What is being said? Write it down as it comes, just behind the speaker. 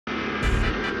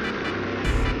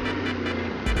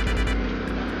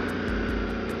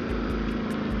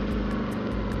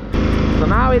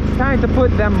now it's time to put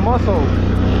them muscles.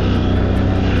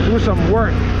 Do some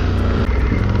work.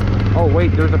 Oh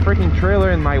wait, there's a freaking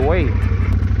trailer in my way.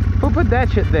 Who put that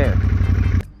shit there?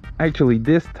 Actually,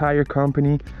 this tire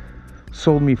company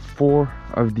sold me 4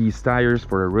 of these tires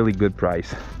for a really good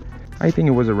price. I think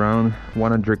it was around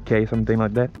 100k, something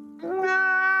like that.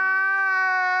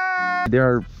 They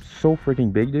are so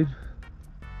freaking big, dude.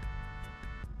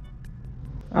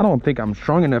 I don't think I'm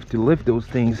strong enough to lift those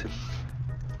things.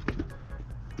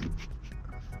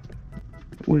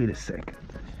 Wait a second.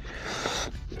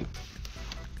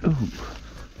 Ooh.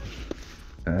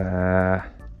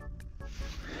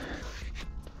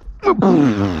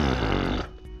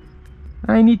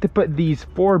 I need to put these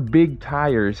 4 big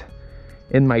tires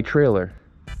in my trailer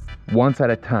once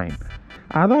at a time.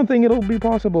 I don't think it'll be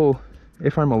possible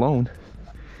if I'm alone.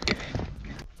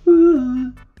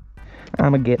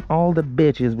 I'ma get all the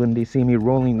bitches when they see me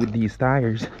rolling with these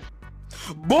tires.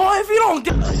 Boy, if you don't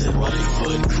get...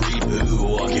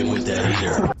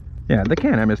 Yeah, the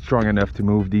Can-Am is strong enough to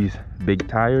move these big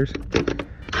tires.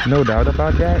 No doubt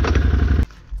about that.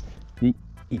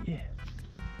 Yeah.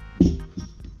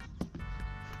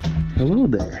 Hello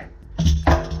there.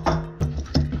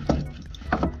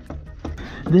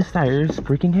 This tire is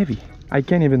freaking heavy. I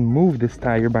can't even move this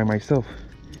tire by myself.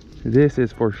 This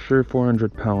is for sure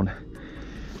 400 pounds,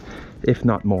 if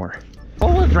not more.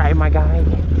 All-wheel drive, my guy.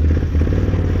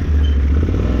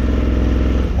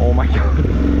 Oh my god.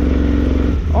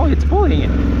 Oh, it's pulling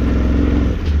it.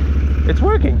 It's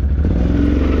working.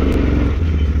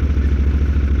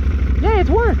 Yeah, it's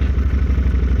worked.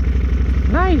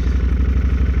 Nice.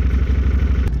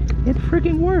 It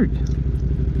freaking worked.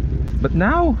 But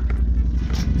now,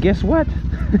 guess what?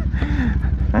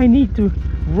 I need to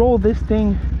roll this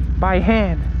thing by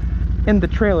hand in the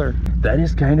trailer. That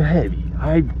is kind of heavy.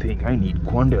 I think I need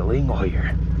Quandelingo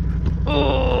here.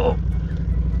 Oh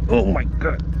my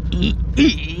god.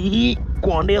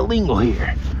 Quandelingo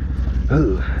here.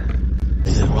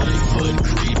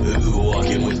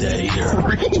 Walking with that eater.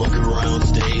 Look around,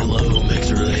 stay low, make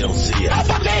sure they don't see it.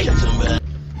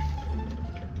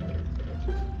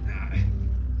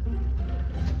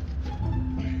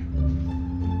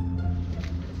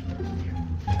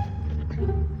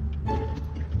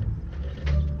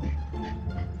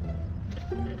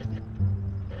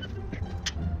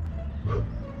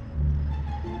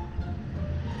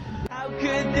 How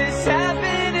could this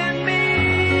happen to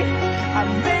me? I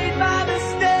made my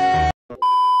mistake.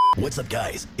 What's up,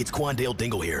 guys? It's Quandale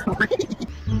Dingle here.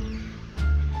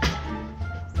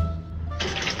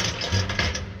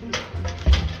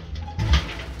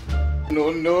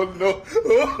 No.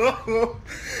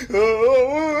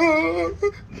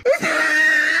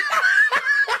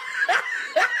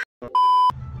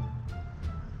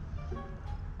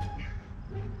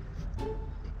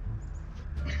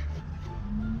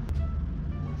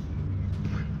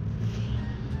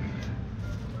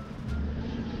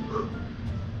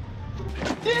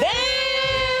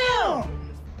 Damn!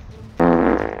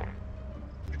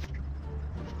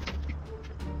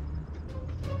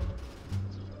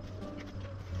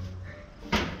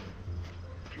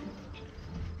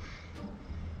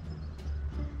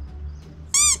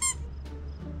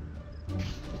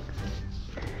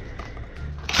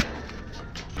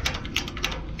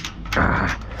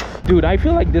 Dude, I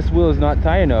feel like this wheel is not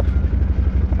tight enough.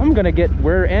 I'm gonna get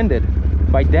rear-ended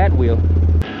by that wheel.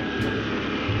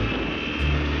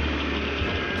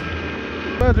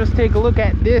 Well, just take a look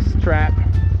at this strap.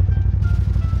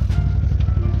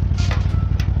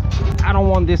 I don't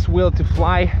want this wheel to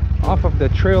fly off of the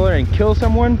trailer and kill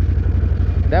someone.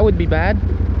 That would be bad.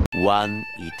 One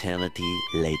eternity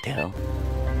later.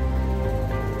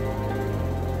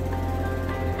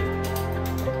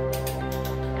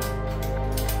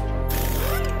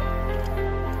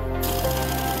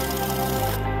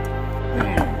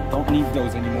 Don't need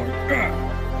those anymore.